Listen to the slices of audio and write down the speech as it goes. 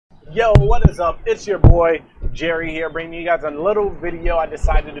Yo, what is up? It's your boy Jerry here, bringing you guys a little video I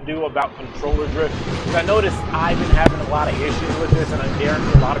decided to do about controller drift. Because I noticed I've been having a lot of issues with this, and I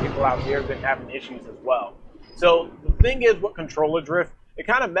guarantee a lot of people out here have been having issues as well. So the thing is with controller drift, it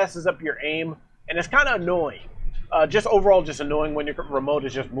kind of messes up your aim, and it's kind of annoying. Just overall just annoying when your remote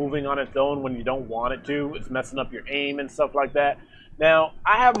is just moving on its own when you don't want it to. It's messing up your aim and stuff like that. Now,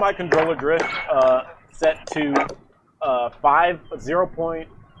 I have my controller drift set to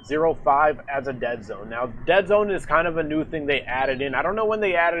 0.05 as a dead zone. Now, dead zone is kind of a new thing they added in. I don't know when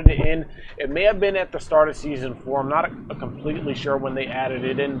they added it in. It may have been at the start of Season 4. I'm not completely sure when they added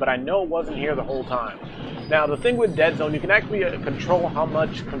it in, but I know it wasn't here the whole time. Now, the thing with dead zone, you can actually control how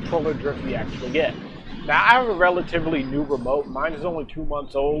much controller drift you actually get. Now, I have a relatively new remote. Mine is only 2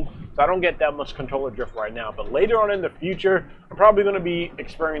 months old, so I don't get that much controller drift right now. But later on in the future, I'm probably going to be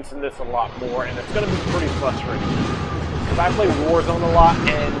experiencing this a lot more, and it's going to be pretty frustrating. Because I play Warzone a lot,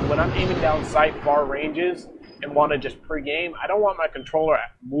 and when I'm aiming down sight far ranges and want to just pre-game, I don't want my controller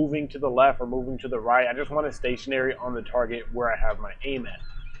moving to the left or moving to the right. I just want it stationary on the target where I have my aim at.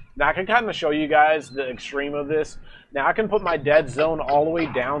 Now, I can kind of show you guys the extreme of this. Now, I can put my dead zone all the way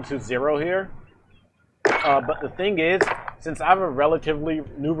down to 0 here. But the thing is, since I have a relatively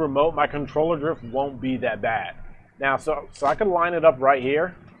new remote, my controller drift won't be that bad. Now, so I can line it up right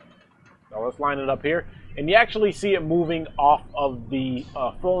here. So let's line it up here. And you actually see it moving off of the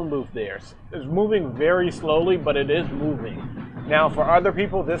phone booth there. It's moving very slowly, but it is moving. Now, for other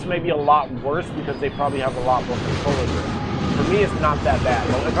people, this may be a lot worse because they probably have a lot more controller drift. For me, it's not that bad.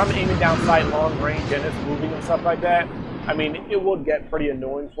 But if I'm aiming down sight, long range, and it's moving and stuff like that, I mean, it would get pretty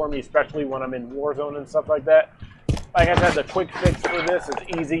annoying for me, especially when I'm in Warzone and stuff like that. Like I said, the quick fix for this is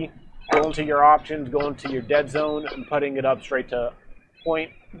easy. Go into your options, go into your dead zone, and putting it up straight to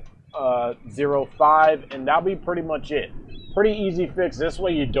 0.05, and that'll be pretty much it. Pretty easy fix. This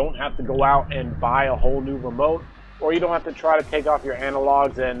way you don't have to go out and buy a whole new remote, or you don't have to try to take off your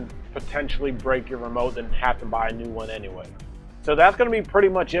analogs and potentially break your remote and have to buy a new one anyway. So that's going to be pretty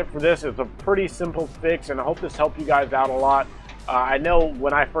much it for this. It's a pretty simple fix, and I hope this helped you guys out a lot. I know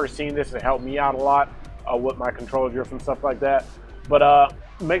when I first seen this, it helped me out a lot with my controller drift and stuff like that. But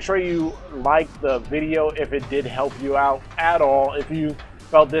make sure you like the video if it did help you out at all. If you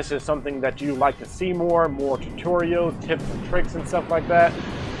felt this is something that you like to see more tutorials, tips and tricks and stuff like that,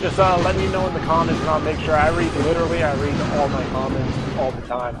 just let me know in the comments, and I'll make sure I read all my comments all the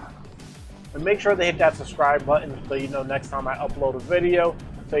time. And make sure to hit that subscribe button so you know next time I upload a video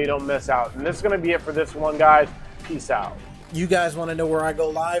so you don't miss out. And this is going to be it for this one, guys. Peace out. You guys want to know where I go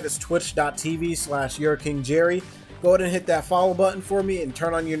live? It's twitch.tv/YourKingJerry. Go ahead and hit that follow button for me and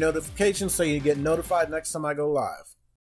turn on your notifications so you get notified next time I go live.